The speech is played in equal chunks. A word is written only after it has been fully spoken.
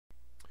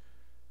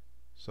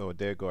So a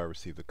day ago, I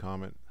received a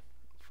comment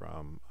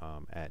from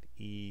at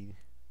E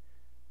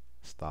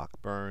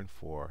Stockburn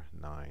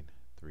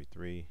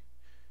 4933.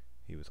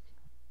 He was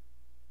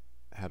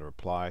had a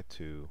reply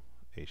to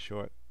a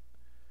short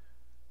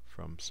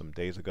from some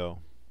days ago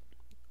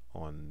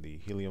on the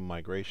helium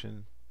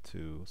migration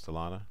to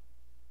Solana.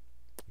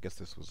 I guess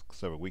this was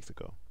several weeks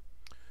ago.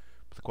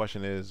 But the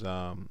question is,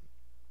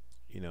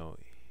 you know,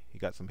 he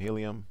got some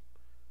helium.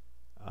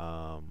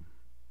 Um,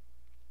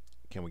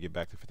 can we get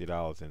back to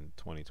 $50 in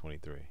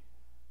 2023?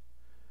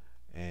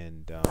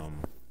 And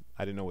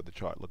I didn't know what the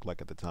chart looked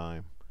like at the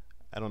time.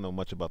 I don't know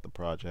much about the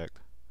project.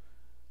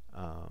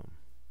 Um,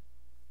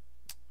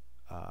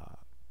 uh,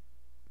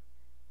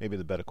 Maybe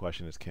the better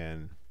question is,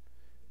 can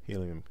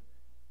helium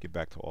get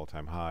back to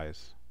all-time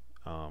highs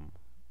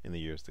in the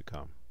years to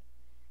come?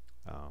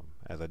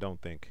 As I don't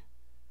think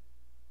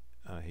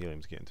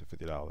helium's getting to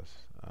 $50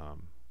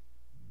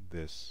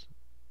 this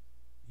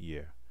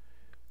year.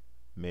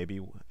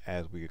 Maybe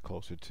as we get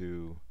closer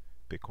to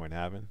Bitcoin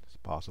halving, it's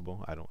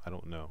possible. I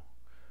don't know.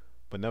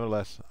 But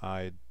nevertheless,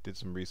 I did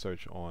some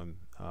research on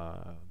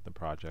the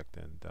project,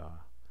 and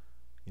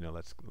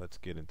let's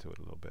get into it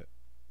a little bit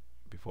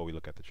before we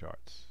look at the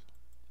charts.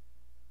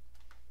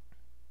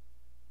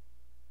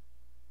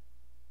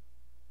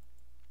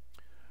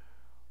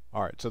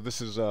 All right, so this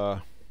is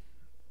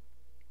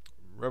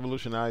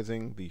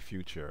revolutionizing the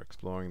future,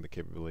 exploring the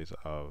capabilities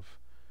of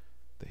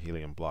the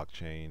Helium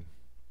blockchain.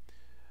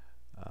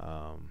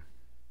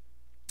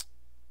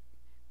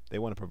 They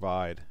want to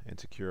provide and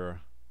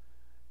secure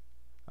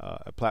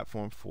a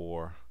platform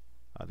for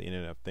the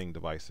Internet of Things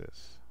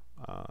devices.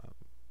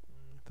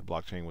 The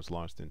blockchain was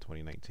launched in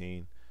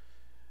 2019,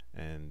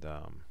 and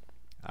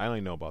I only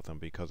know about them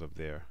because of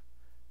their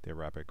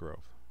rapid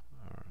growth.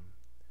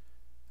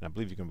 And I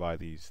believe you can buy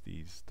these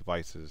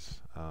devices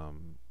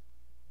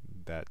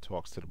that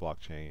talks to the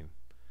blockchain.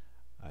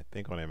 I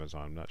think on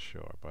Amazon. I'm not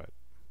sure, but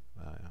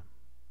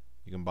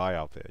you can buy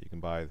out there. You can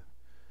buy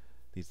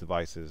these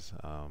devices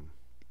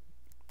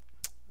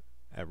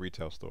at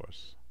retail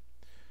stores.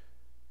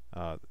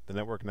 The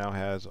network now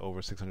has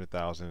over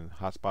 600,000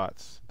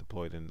 hotspots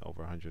deployed in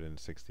over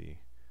 160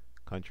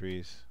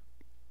 countries.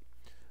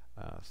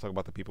 Let's talk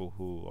about the people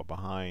who are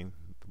behind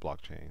the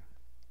blockchain.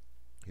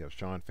 You have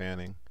Sean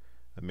Fanning,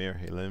 Amir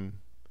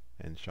Helim,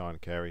 and Sean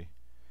Carey.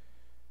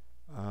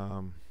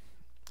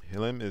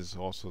 Helim is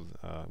also,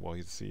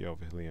 he's the CEO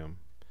of Helium.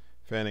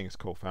 Fanning is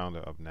co-founder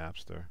of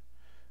Napster.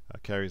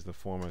 Carey is the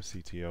former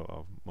CTO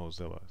of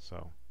Mozilla.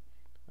 So,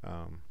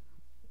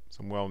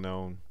 some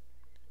well-known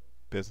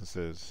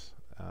businesses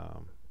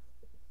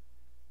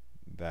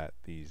that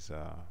these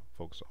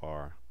folks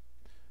are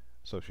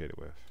associated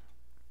with.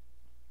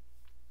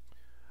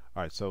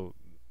 All right, so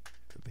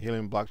the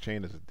Helium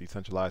blockchain is a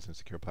decentralized and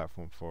secure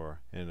platform for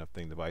Internet of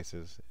Things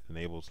devices. It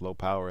enables low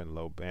power and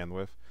low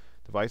bandwidth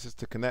devices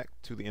to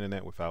connect to the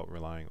internet without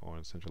relying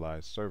on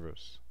centralized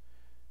servers,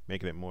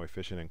 making it more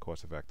efficient and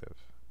cost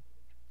effective.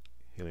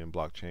 Helium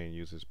blockchain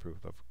uses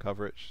proof of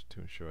coverage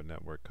to ensure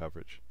network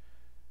coverage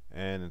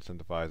and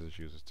incentivizes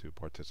users to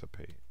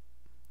participate.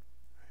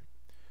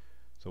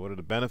 So what are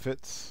the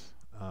benefits?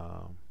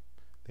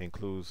 They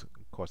include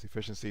cost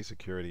efficiency,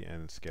 security,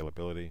 and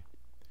scalability.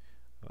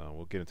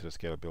 We'll get into the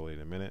scalability in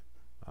a minute,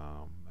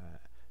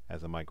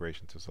 as a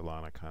migration to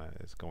Solana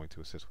is going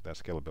to assist with that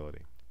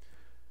scalability.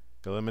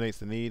 It eliminates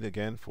the need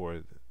again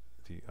for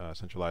the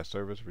centralized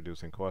servers,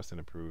 reducing cost and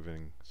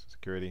improving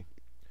security.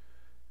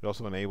 It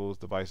also enables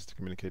devices to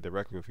communicate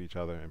directly with each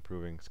other,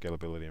 improving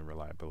scalability and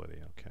reliability.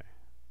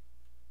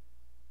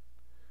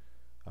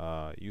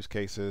 Use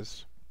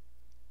cases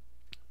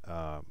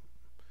can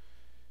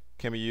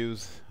be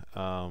used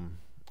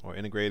or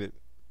integrated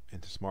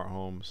into smart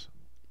homes,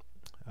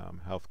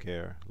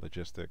 healthcare,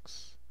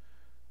 logistics.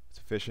 It's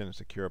efficient and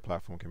secure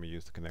platform can be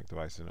used to connect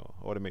devices and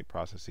automate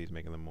processes,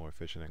 making them more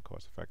efficient and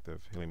cost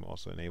effective. Helium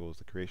also enables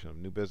the creation of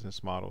new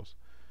business models,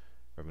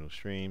 revenue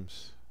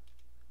streams.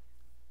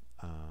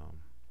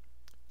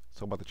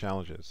 So about the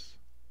challenges.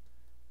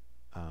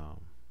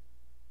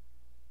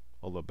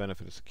 Although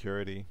benefit of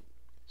security,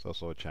 it's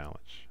also a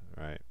challenge,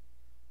 right?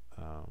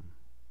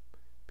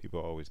 People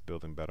are always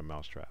building better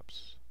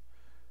mousetraps.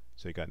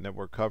 So you got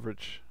network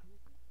coverage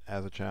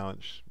as a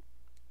challenge.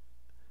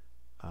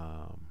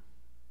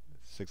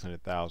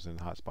 600,000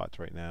 hotspots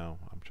right now.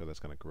 I'm sure that's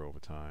going to grow over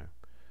time.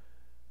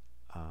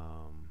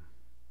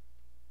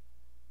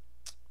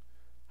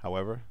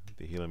 However,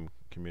 the Helium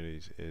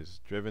community is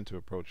driven to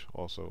approach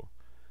also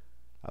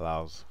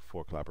allows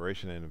for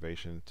collaboration and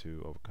innovation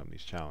to overcome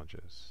these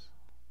challenges.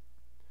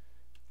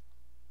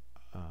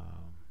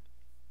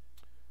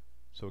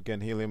 So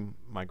again, Helium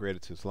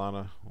migrated to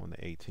Solana on the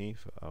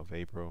 18th of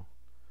April.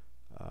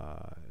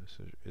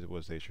 So it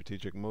was a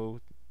strategic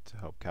move to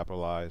help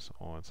capitalize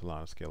on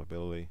Solana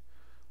scalability,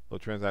 low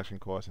transaction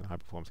costs, and high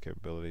performance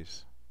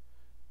capabilities.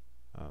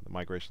 The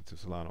migration to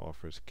Solana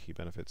offers key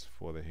benefits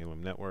for the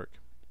Helium network.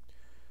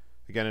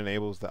 Again, it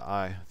enables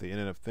the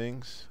Internet of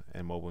Things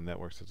and mobile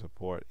networks to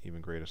support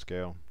even greater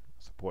scale,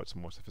 supports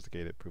more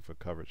sophisticated proof of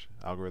coverage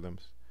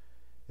algorithms,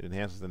 It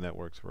enhances the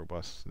network's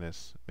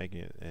robustness,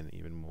 making it an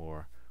even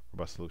more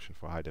robust solution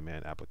for high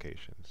demand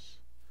applications.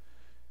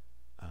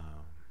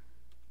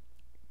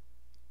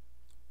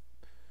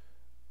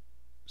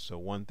 So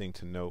one thing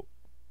to note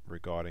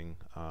regarding,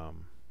 I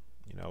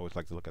always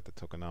like to look at the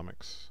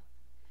tokenomics.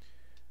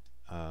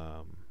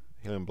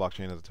 Helium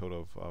blockchain has a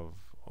total of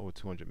over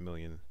 200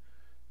 million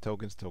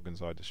tokens.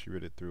 Tokens are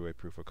distributed through a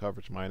proof of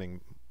coverage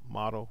mining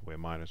model where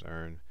miners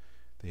earn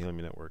the Helium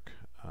network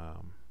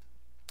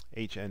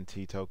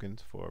HNT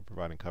tokens for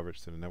providing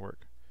coverage to the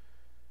network.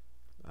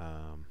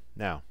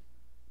 Now,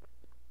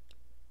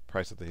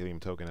 price of the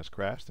Helium token has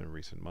crashed in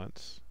recent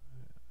months.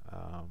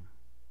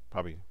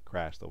 Probably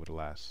crashed over the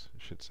last, I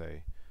should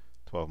say,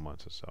 12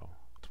 months or so,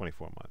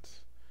 24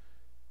 months,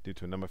 due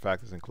to a number of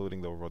factors,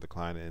 including the overall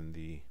decline in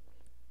the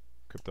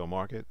crypto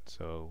market.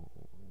 So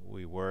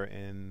we were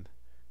in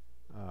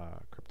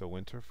crypto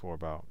winter for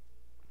about,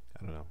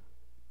 I don't know,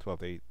 12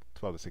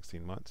 to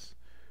 16 months.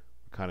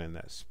 We're kind of in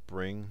that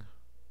spring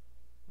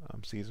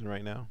season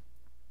right now.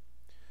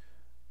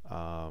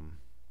 I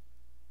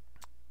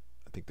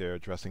think they're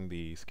addressing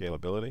the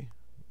scalability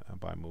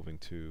by moving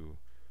to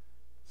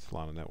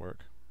Solana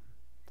network.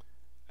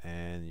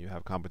 And you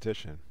have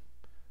competition,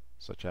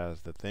 such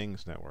as the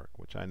Things network,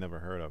 which I never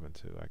heard of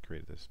until I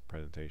created this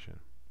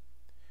presentation.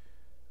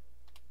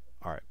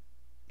 All right,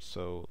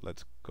 so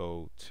let's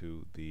go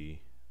to the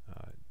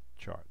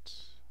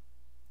charts.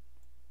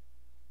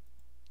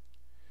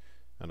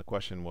 And the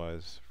question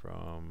was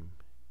from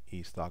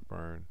E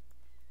Stockburn,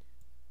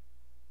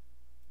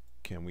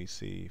 can we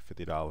see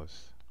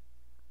 $50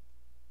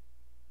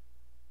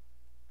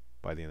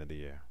 by the end of the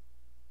year?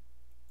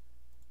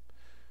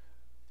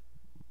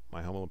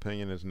 My humble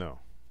opinion is no.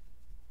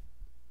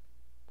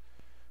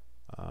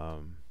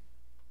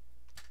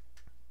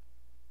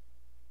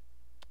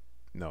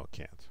 No, it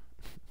can't.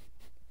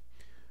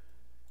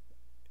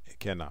 It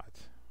cannot.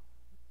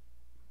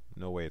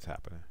 No way it's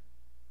happening.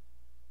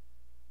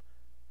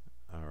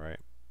 All right,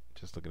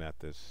 just looking at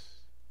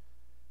this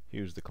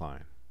huge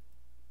decline.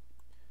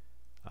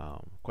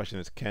 Question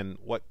is,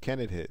 what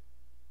can it hit?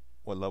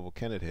 What level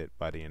can it hit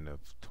by the end of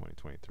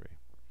 2023?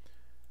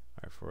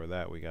 All right, for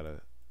that we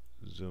gotta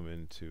zoom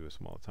into a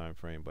small time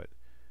frame, but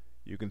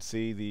you can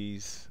see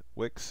these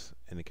wicks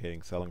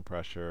indicating selling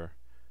pressure.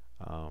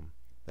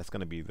 That's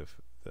going to be the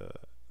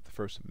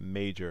first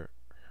major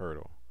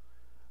hurdle.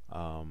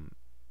 All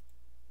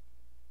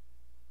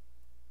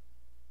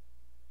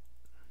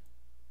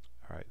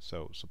right,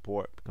 so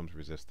support becomes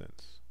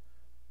resistance.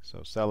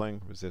 So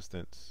selling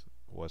resistance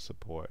was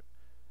support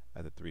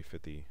at the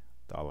 $350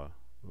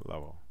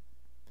 level.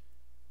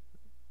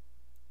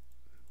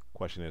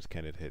 Question is,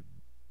 can it hit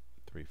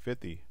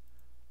 350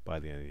 by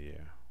the end of the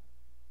year?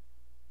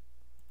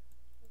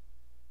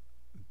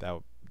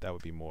 That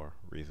would be more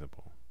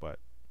reasonable, but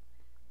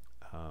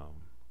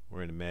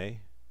we're in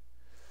May.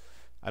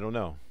 I don't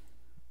know.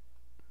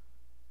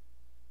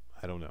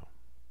 I'm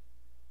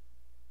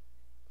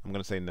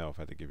going to say no if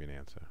I had to give you an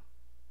answer.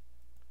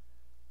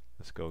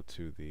 Let's go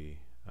to the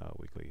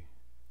weekly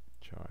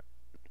chart.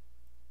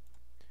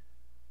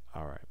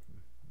 All right.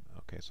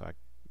 Okay, so I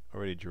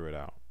already drew it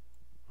out.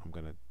 I'm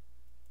going to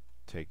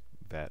take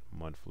that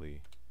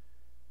monthly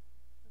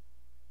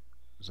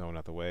zone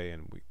out the way,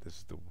 and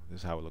this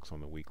is how it looks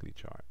on the weekly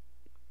chart,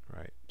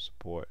 right?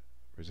 Support,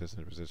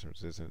 resistance, resistance,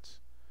 resistance.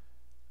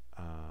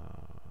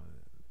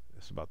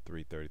 It's about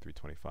 330,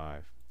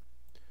 325.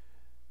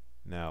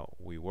 Now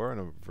we were on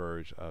the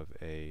verge of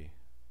a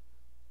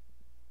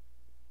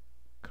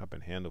cup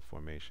and handle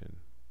formation,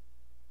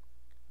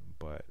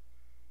 but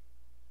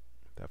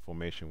that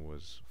formation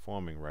was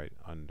forming right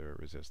under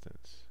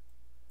resistance,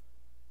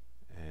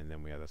 and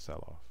then we had a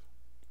sell-off,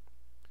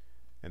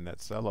 and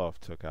that sell-off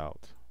took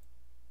out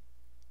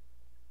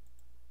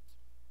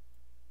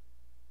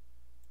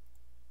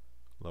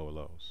lower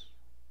lows.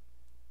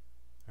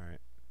 All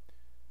right,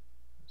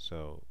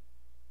 so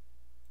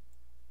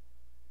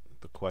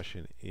the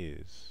question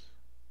is,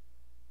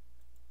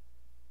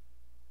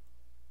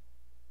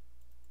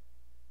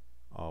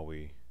 are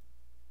we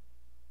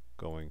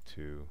going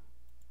to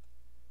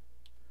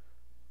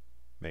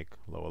make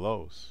lower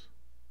lows?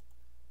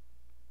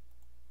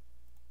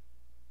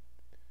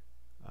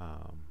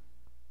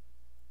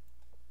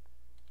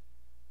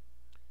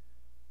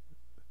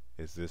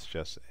 Is this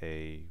just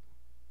a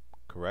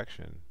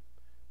correction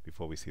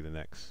before we see the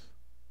next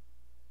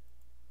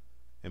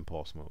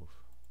impulse move?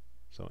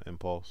 So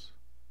impulse,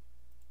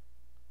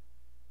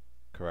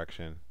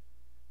 correction.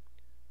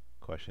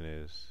 Question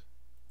is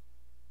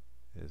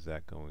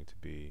that going to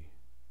be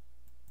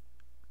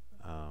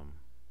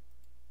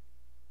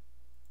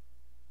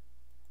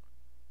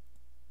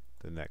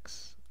the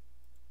next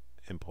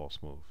impulse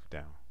move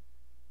down?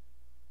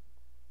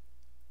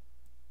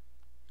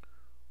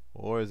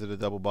 Or is it a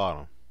double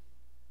bottom?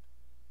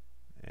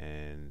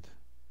 And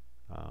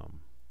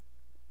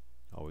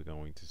are we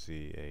going to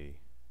see a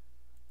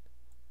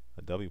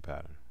W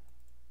pattern?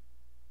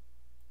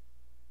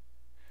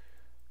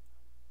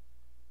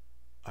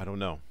 I don't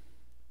know.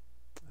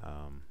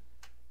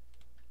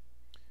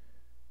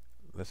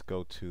 let's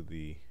go to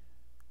the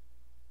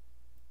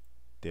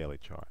daily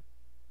chart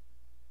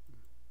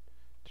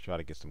to try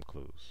to get some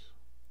clues.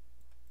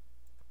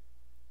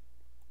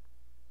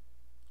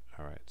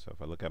 Alright, so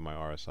if I look at my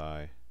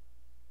RSI,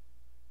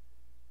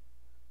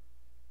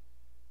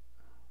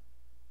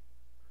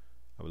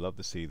 I would love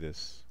to see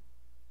this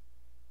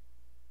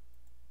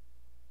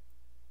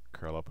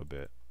curl up a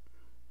bit,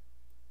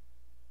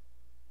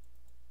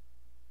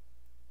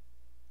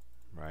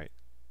 right,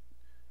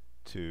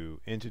 to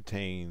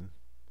entertain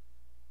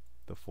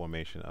the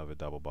formation of a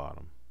double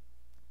bottom,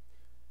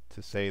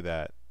 to say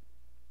that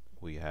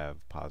we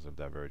have positive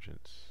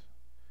divergence,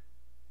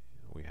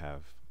 we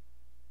have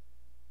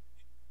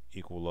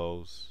equal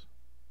lows,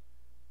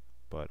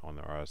 but on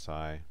the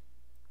RSI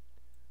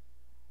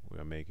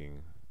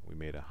we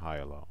made a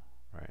higher low,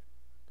 right?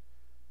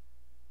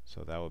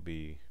 So that would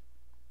be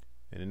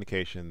an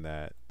indication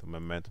that the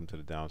momentum to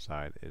the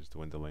downside is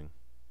dwindling.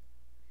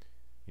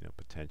 You know,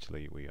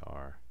 potentially we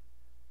are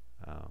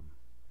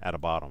at a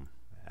bottom.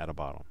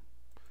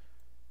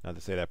 Not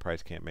to say that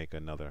price can't make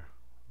another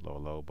lower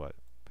low, but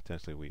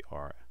potentially we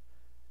are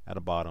at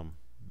a bottom,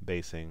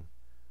 basing.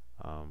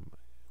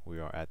 We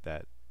are at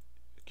that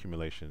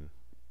accumulation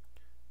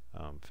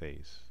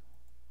phase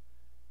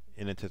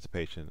in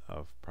anticipation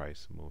of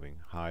price moving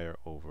higher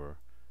over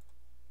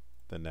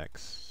the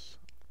next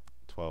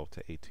 12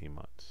 to 18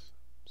 months.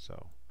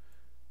 So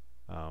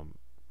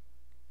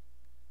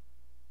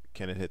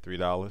can it hit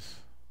 $3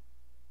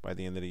 by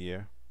the end of the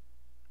year?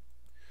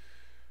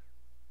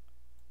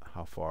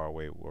 How far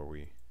away were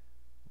we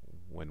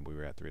when we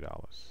were at $3?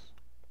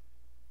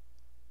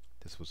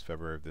 This was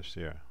February of this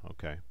year.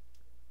 Okay.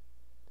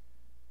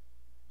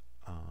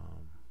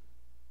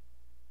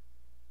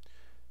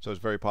 So it's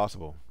very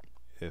possible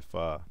if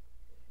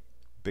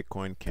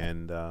Bitcoin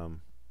can,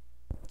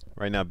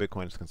 right now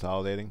Bitcoin is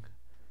consolidating.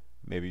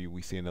 Maybe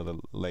we see another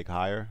leg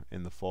higher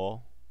in the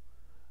fall.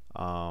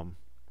 $3,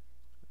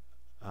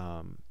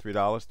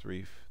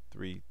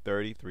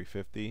 330,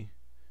 350.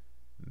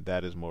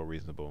 That is more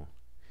reasonable.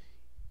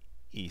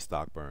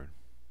 Stock burn.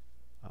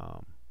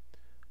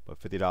 But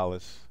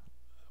 $50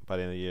 by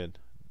the end of the year,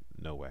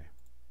 no way.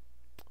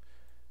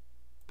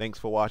 Thanks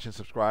for watching.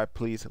 Subscribe.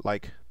 Please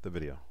like the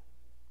video.